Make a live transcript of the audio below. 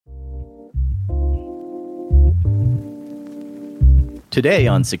Today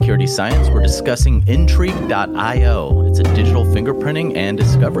on Security Science, we're discussing Intrigue.io. It's a digital fingerprinting and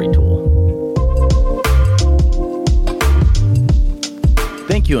discovery tool.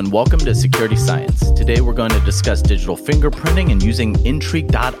 Thank you and welcome to Security Science. Today we're going to discuss digital fingerprinting and using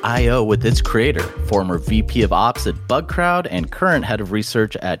Intrigue.io with its creator, former VP of Ops at Bugcrowd and current head of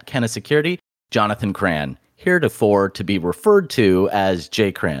research at Kenna Security, Jonathan Cran, heretofore to be referred to as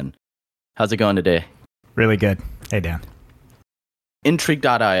J. Cran. How's it going today? Really good. Hey, Dan.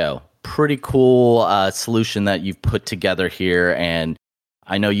 Intrigue.io, pretty cool solution that you've put together here, and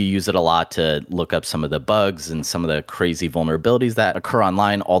I know you use it a lot to look up some of the bugs and some of the crazy vulnerabilities that occur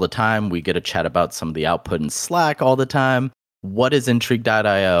online all the time. We get a chat about some of the output in Slack all the time. What is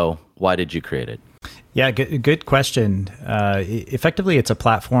Intrigue.io? Why did you create it? Yeah, good question. Effectively, it's a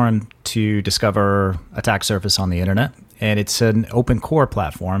platform to discover attack surface on the internet, and it's an open core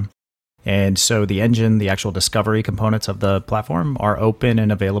platform. And so the engine, the actual discovery components of the platform are open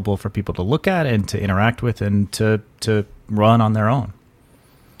and available for people to look at and to interact with and to run on their own.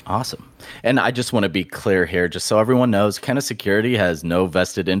 Awesome. And I just want to be clear here, just so everyone knows, Kenna Security has no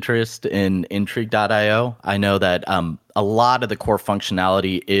vested interest in Intrigue.io. I know that a lot of the core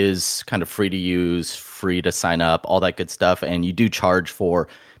functionality is kind of free to use, free to sign up, all that good stuff. And you do charge for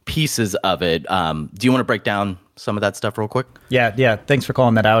pieces of it. Do you want to break down some of that stuff real quick? Yeah. Thanks for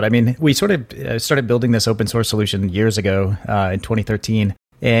calling that out. I mean, we sort of started building this open source solution years ago in 2013.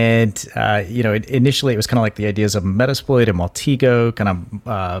 And, initially it was kind of like the ideas of Metasploit and Maltego kind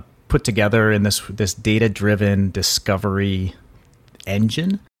of put together in this data-driven discovery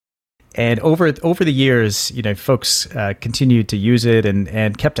engine. And over the years, folks continued to use it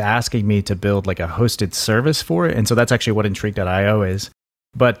and kept asking me to build like a hosted service for it. And so that's actually what Intrigue.io is.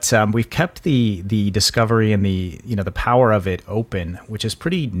 But we've kept the discovery and the power of it open, which is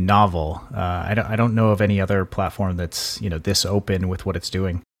pretty novel. I don't know of any other platform that's this open with what it's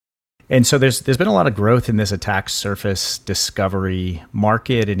doing. And so there's been a lot of growth in this attack surface discovery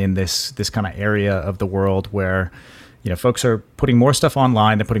market and in this kind of area of the world where folks are putting more stuff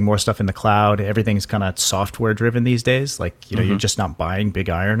online, they're putting more stuff in the cloud. Everything's kind of software driven these days. Like you're just not buying big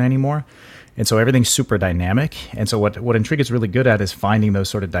iron anymore. And so everything's super dynamic. And so what Intrigue is really good at is finding those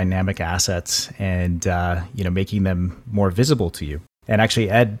sort of dynamic assets and, making them more visible to you. And actually,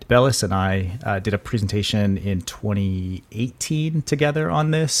 Ed Bellis and I did a presentation in 2018 together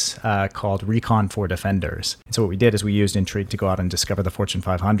on this called Recon for Defenders. And so what we did is we used Intrigue to go out and discover the Fortune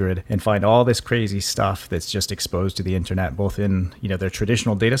 500 and find all this crazy stuff that's just exposed to the internet, both in their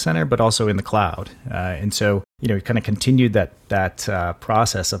traditional data center, but also in the cloud. And so we kind of continued that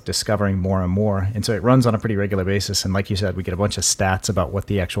process of discovering more and more. And so it runs on a pretty regular basis. And like you said, we get a bunch of stats about what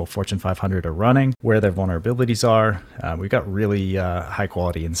the actual Fortune 500 are running, where their vulnerabilities are. We've got really high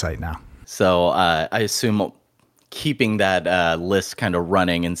quality insight now. So I assume keeping that list kind of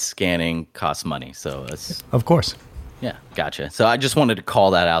running and scanning costs money. So it's... Of course. Yeah, gotcha. So I just wanted to call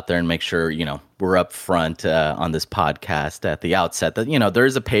that out there and make sure, we're up front on this podcast at the outset that, there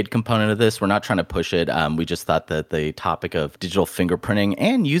is a paid component of this. We're not trying to push it. We just thought that the topic of digital fingerprinting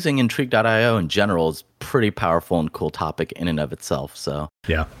and using Intrigue.io in general is pretty powerful and cool topic in and of itself. So,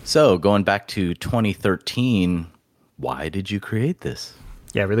 yeah. So going back to 2013, why did you create this?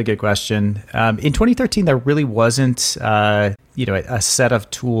 Yeah, really good question. In 2013, there really wasn't, a set of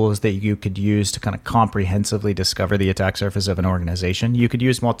tools that you could use to kind of comprehensively discover the attack surface of an organization. You could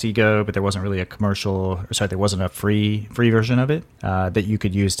use Maltego, but there wasn't really there wasn't a free version of it that you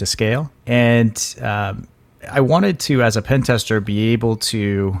could use to scale. And I wanted to, as a pen tester, be able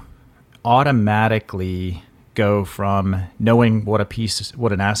to automatically go from knowing what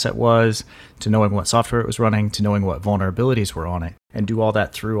an asset was, to knowing what software it was running, to knowing what vulnerabilities were on it, and do all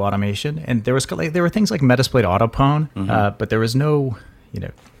that through automation. And there were things like Metasploit Autopwn, but there was no,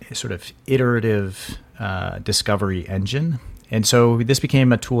 sort of iterative discovery engine. And so this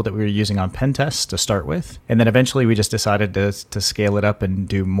became a tool that we were using on pen tests to start with. And then eventually we just decided to scale it up and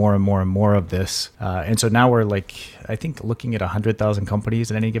do more and more and more of this. And so now we're I think looking at 100,000 companies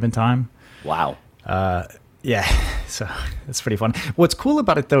at any given time. Wow. Yeah, so that's pretty fun. What's cool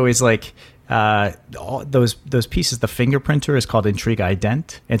about it, though, is all those pieces. The fingerprinter is called Intrigue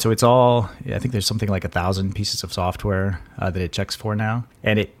Ident, and so it's all. I think there's something like 1,000 pieces of software that it checks for now,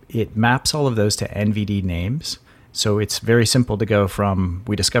 and it maps all of those to NVD names. So it's very simple to go from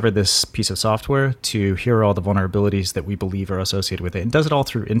we discovered this piece of software to here are all the vulnerabilities that we believe are associated with it, and does it all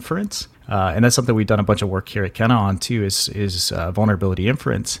through inference. And that's something we've done a bunch of work here at Kenna on too. Is vulnerability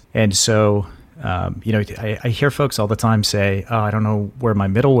inference, and so. I hear folks all the time say, "Oh, I don't know where my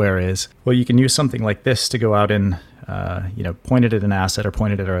middleware is." Well, you can use something like this to go out and pointed at an asset or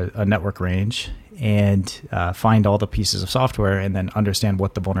pointed at a network range and find all the pieces of software and then understand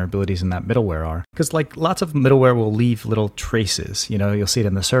what the vulnerabilities in that middleware are. Because like lots of middleware will leave little traces. You'll see it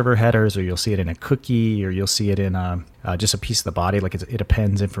in the server headers, or you'll see it in a cookie, or you'll see it in just a piece of the body, like it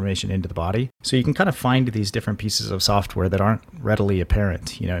appends information into the body. So you can kind of find these different pieces of software that aren't readily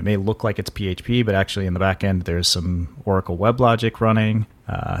apparent. It may look like it's PHP, but actually in the back end, there's some Oracle WebLogic running,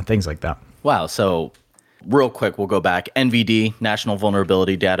 things like that. Wow. So real quick, we'll go back. NVD, National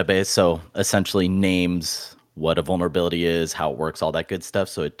Vulnerability Database. So essentially names what a vulnerability is, how it works, all that good stuff.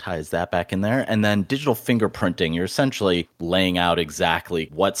 So it ties that back in there. And then digital fingerprinting, you're essentially laying out exactly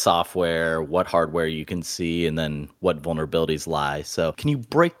what software, what hardware you can see, and then what vulnerabilities lie. So can you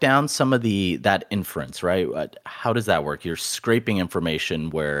break down some of that inference, right? How does that work? You're scraping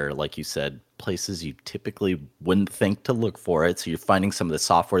information where, like you said, places you typically wouldn't think to look for it. So you're finding some of the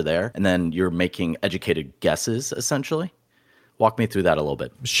software there, and then you're making educated guesses, essentially. Walk me through that a little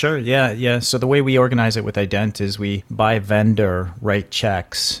bit. Sure. Yeah. So the way we organize it with Ident is we, by vendor, write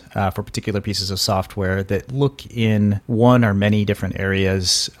checks for particular pieces of software that look in one or many different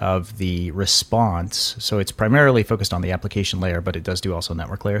areas of the response. So it's primarily focused on the application layer, but it does do also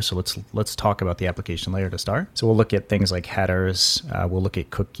network layer. So let's talk about the application layer to start. So we'll look at things like headers. We'll look at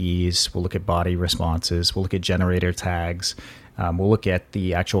cookies. We'll look at body responses. We'll look at generator tags. We'll look at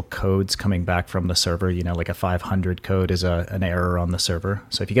the actual codes coming back from the server. Like a 500 code is an error on the server.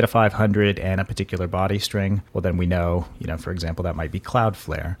 So if you get a 500 and a particular body string, well, then we know, for example, that might be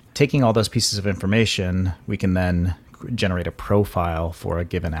Cloudflare. Taking all those pieces of information, we can then generate a profile for a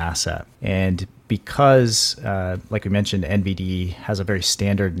given asset. And because, like we mentioned, NVD has a very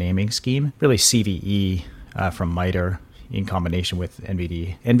standard naming scheme, really CVE from MITRE in combination with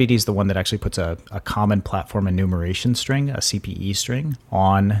NVD. NVD is the one that actually puts a common platform enumeration string, a CPE string,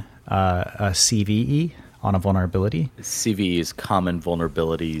 on a CVE, on a vulnerability. CVE is common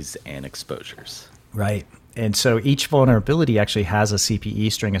vulnerabilities and exposures. Right. And so each vulnerability actually has a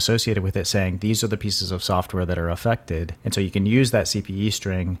CPE string associated with it saying these are the pieces of software that are affected. And so you can use that CPE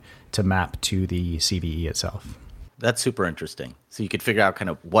string to map to the CVE itself. That's super interesting. So you could figure out kind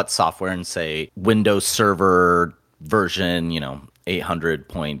of what software and say Windows Server version, 800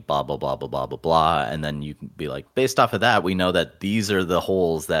 point blah, blah, blah, blah, blah, blah, blah. And then you can be like, based off of that, we know that these are the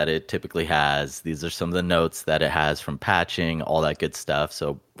holes that it typically has. These are some of the notes that it has from patching, all that good stuff.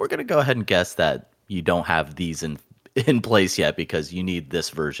 So we're going to go ahead and guess that you don't have these in place yet because you need this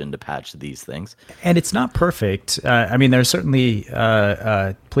version to patch these things. And it's not perfect. There are certainly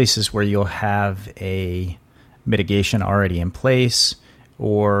places where you'll have a mitigation already in place,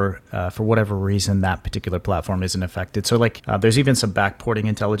 or for whatever reason, that particular platform isn't affected. So there's even some backporting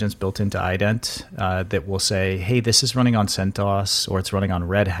intelligence built into Ident that will say, hey, this is running on CentOS or it's running on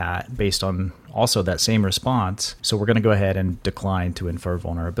Red Hat based on also that same response. So we're going to go ahead and decline to infer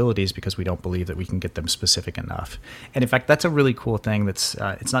vulnerabilities because we don't believe that we can get them specific enough. And in fact, that's a really cool thing that's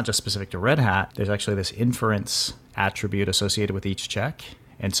it's not just specific to Red Hat. There's actually this inference attribute associated with each check.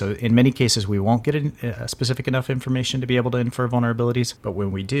 And so in many cases, we won't get specific enough information to be able to infer vulnerabilities. But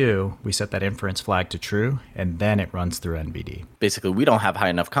when we do, we set that inference flag to true, and then it runs through NVD. Basically, we don't have high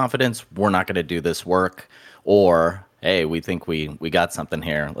enough confidence. We're not going to do this work. Or, hey, we think we got something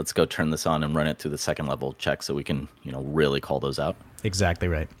here. Let's go turn this on and run it through the second level check so we can really call those out. Exactly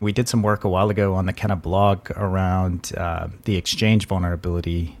right. We did some work a while ago on the kind of blog around the Exchange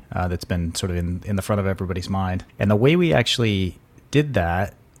vulnerability that's been sort of in the front of everybody's mind. And the way we actually did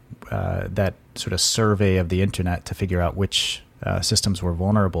that sort of survey of the internet to figure out which systems were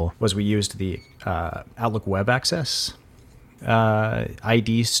vulnerable was we used the Outlook Web Access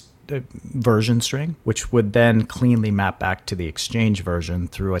ID version string, which would then cleanly map back to the Exchange version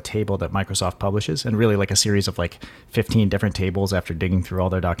through a table that Microsoft publishes, and really like a series of 15 different tables after digging through all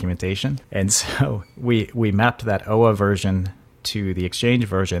their documentation. And so we mapped that OA version to the Exchange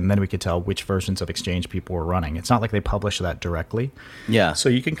version, and then we could tell which versions of Exchange people were running. It's not like they publish that directly. Yeah. So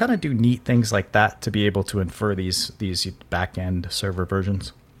you can kind of do neat things like that to be able to infer these back-end server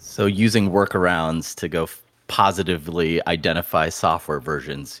versions. So using workarounds to go positively identify software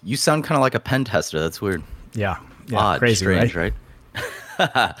versions. You sound kind of like a pen tester. That's weird. Yeah. Odd, crazy, strange, right?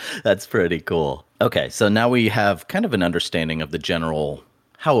 That's pretty cool. Okay, so now we have kind of an understanding of the general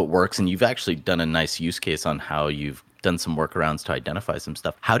how it works, and you've actually done a nice use case on how you've done some workarounds to identify some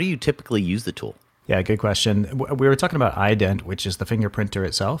stuff. How do you typically use the tool? Yeah, good question. We were talking about Ident, which is the fingerprinter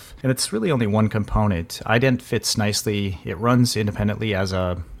itself, and it's really only one component. Ident fits nicely. It runs independently as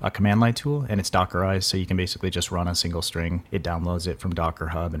a command line tool, and it's Dockerized, so you can basically just run a single string. It downloads it from Docker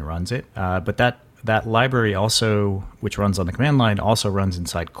Hub and runs it. But that that library also, which runs on the command line, also runs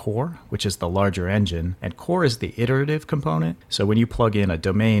inside core, which is the larger engine. And core is the iterative component. So when you plug in a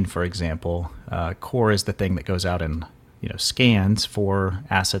domain, for example, core is the thing that goes out and scans for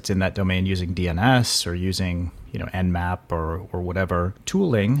assets in that domain using DNS or using Nmap or whatever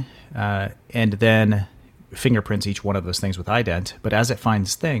tooling, and then fingerprints each one of those things with ident. But as it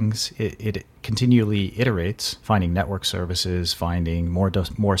finds things, it continually iterates, finding network services, finding more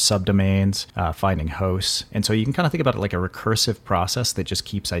subdomains, finding hosts. And so you can kind of think about it like a recursive process that just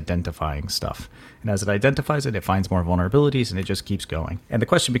keeps identifying stuff. And as it identifies it, it finds more vulnerabilities and it just keeps going. And the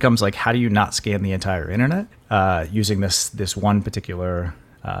question becomes like, how do you not scan the entire internet using this one particular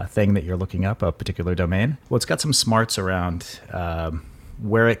thing that you're looking up, a particular domain? Well, it's got some smarts around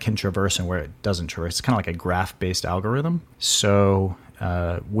where it can traverse and where it doesn't traverse. It's kind of like a graph-based algorithm. So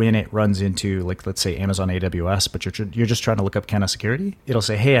when it runs into, like, let's say Amazon AWS, but you're just trying to look up Kena Security, it'll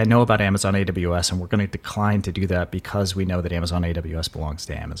say, hey, I know about Amazon AWS, and we're going to decline to do that because we know that Amazon AWS belongs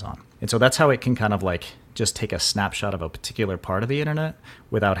to Amazon. And so that's how it can kind of like just take a snapshot of a particular part of the internet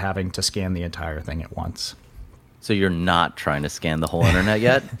without having to scan the entire thing at once. So you're not trying to scan the whole internet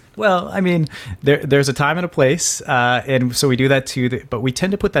yet? Well, I mean, there's a time and a place, and so we do that too. But we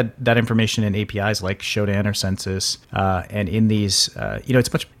tend to put that information in APIs like Shodan or Census, and in these,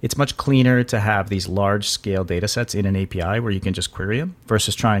 it's much cleaner to have these large scale data sets in an API where you can just query them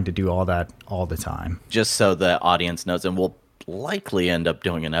versus trying to do all that all the time. Just so the audience knows, and we'll likely end up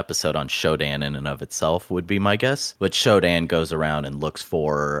doing an episode on Shodan in and of itself, would be my guess. But Shodan goes around and looks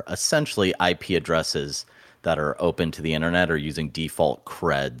for essentially IP addresses that are open to the internet or using default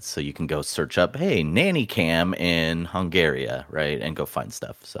creds. So you can go search up, hey, nanny cam in Hungary, right? And go find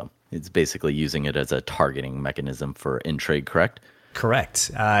stuff. So it's basically using it as a targeting mechanism for Intrigue, correct? Correct.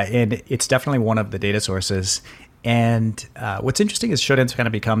 And it's definitely one of the data sources. And what's interesting is Shodan's kind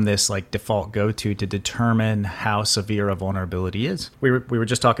of become this like default go-to to determine how severe a vulnerability is. We were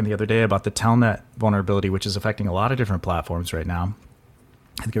just talking the other day about the Telnet vulnerability, which is affecting a lot of different platforms right now.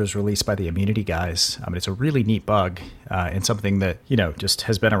 I think it was released by the Immunity guys. It's a really neat bug and something that, just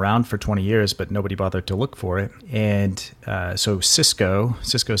has been around for 20 years, but nobody bothered to look for it. And so Cisco's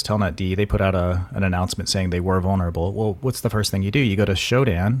Telnet-D, they put out an announcement saying they were vulnerable. Well, what's the first thing you do? You go to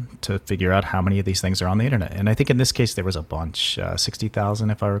Shodan to figure out how many of these things are on the internet. And I think in this case, there was a bunch,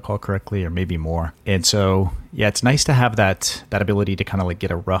 60,000 if I recall correctly, or maybe more. And so, yeah, it's nice to have that ability to kind of like get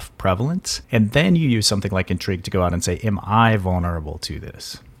a rough prevalence. And then you use something like Intrigue to go out and say, am I vulnerable to this?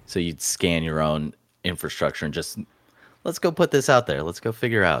 So you'd scan your own infrastructure and just, let's go put this out there. Let's go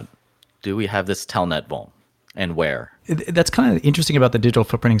figure out, do we have this Telnet vuln and where? That's kind of interesting about the digital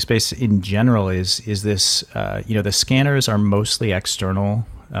footprinting space in general is this, the scanners are mostly external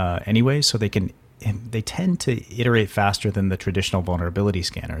anyway, so they tend to iterate faster than the traditional vulnerability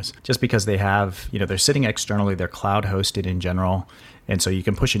scanners just because they have, they're sitting externally, they're cloud hosted in general. And so you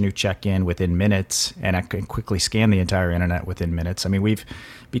can push a new check in within minutes and I can quickly scan the entire internet within minutes. I mean,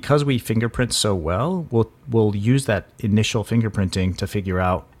 because we fingerprint so well, we'll use that initial fingerprinting to figure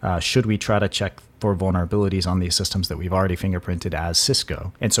out, should we try to check for vulnerabilities on these systems that we've already fingerprinted as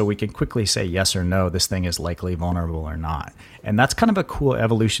Cisco. And so we can quickly say yes or no, this thing is likely vulnerable or not. And that's kind of a cool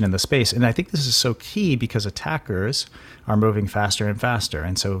evolution in the space. And I think this is so key because attackers are moving faster and faster.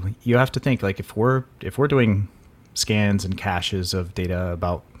 And so you have to think like if we're doing scans and caches of data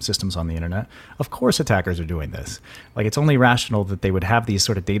about systems on the internet, of course attackers are doing this. Like it's only rational that they would have these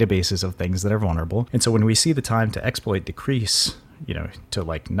sort of databases of things that are vulnerable. And so when we see the time to exploit decrease, to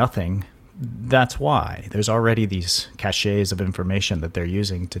like nothing, that's why there's already these caches of information that they're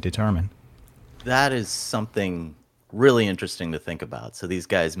using to determine. That is something really interesting to think about. So these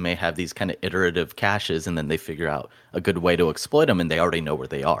guys may have these kind of iterative caches and then they figure out a good way to exploit them and they already know where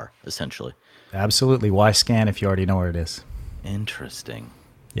they are, essentially. Absolutely. Why scan if you already know where it is? Interesting.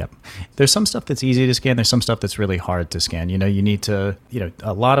 Yep. There's some stuff that's easy to scan. There's some stuff that's really hard to scan. You need to,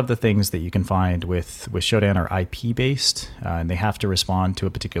 a lot of the things that you can find with Shodan are IP based, and they have to respond to a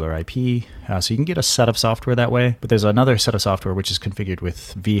particular IP. So you can get a set of software that way. But there's another set of software which is configured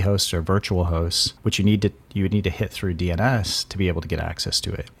with vhosts or virtual hosts, which you would need to hit through DNS to be able to get access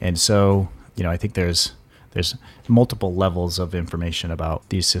to it. And so, I think there's multiple levels of information about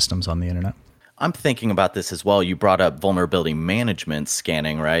these systems on the internet. I'm thinking about this as well. You brought up vulnerability management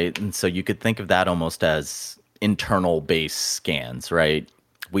scanning, right? And so you could think of that almost as internal base scans, right?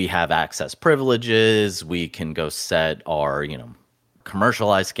 We have access privileges. We can go set our,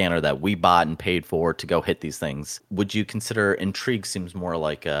 commercialized scanner that we bought and paid for to go hit these things. Would you consider Intrigue seems more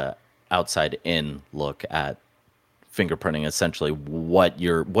like a outside in look at fingerprinting, essentially what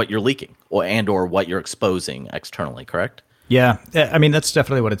you're leaking or what you're exposing externally, correct? Yeah, I mean, that's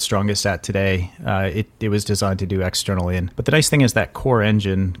definitely what it's strongest at today. It was designed to do external in. But the nice thing is that core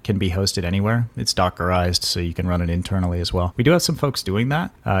engine can be hosted anywhere. It's Dockerized, so you can run it internally as well. We do have some folks doing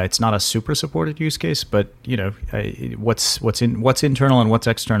that. It's not a super supported use case, but what's internal and what's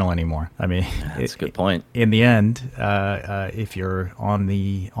external anymore? I mean, that's a good point. In the end, if you're on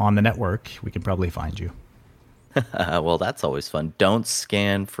the network, we can probably find you. Well, that's always fun. Don't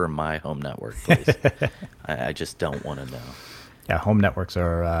scan for my home network, please. I just don't want to know. Yeah, home networks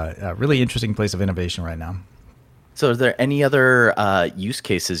are a really interesting place of innovation right now. So is there any other use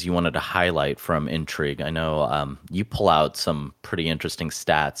cases you wanted to highlight from Intrigue? I know you pull out some pretty interesting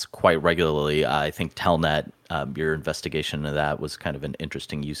stats quite regularly. I think Telnet, your investigation of that was kind of an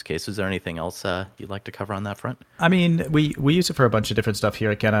interesting use case. Is there anything else you'd like to cover on that front? I mean, we use it for a bunch of different stuff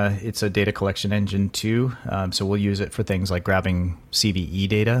here. It's a data collection engine too. So we'll use it for things like grabbing CVE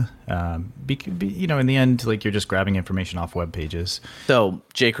data. In the end, like you're just grabbing information off web pages. So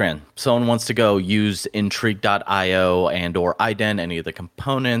Jcran, someone wants to go use Intrigue.io and or IDEN, any of the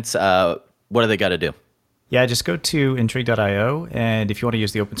components. What do they got to do? Yeah, just go to Intrigue.io, and if you want to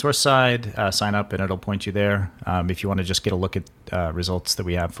use the open source side, sign up, and it'll point you there. If you want to just get a look at results that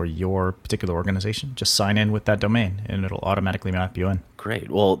we have for your particular organization, just sign in with that domain, and it'll automatically map you in. Great.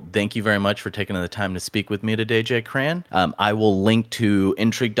 Well, thank you very much for taking the time to speak with me today, Jcran. I will link to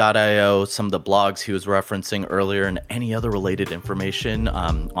Intrigue.io, some of the blogs he was referencing earlier, and any other related information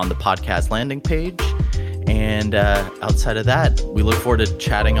on the podcast landing page. And outside of that, we look forward to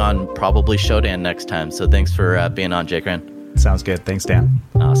chatting on probably Shodan next time. So thanks for being on, Jcran. Sounds good. Thanks, Dan.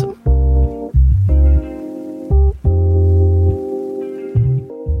 Awesome.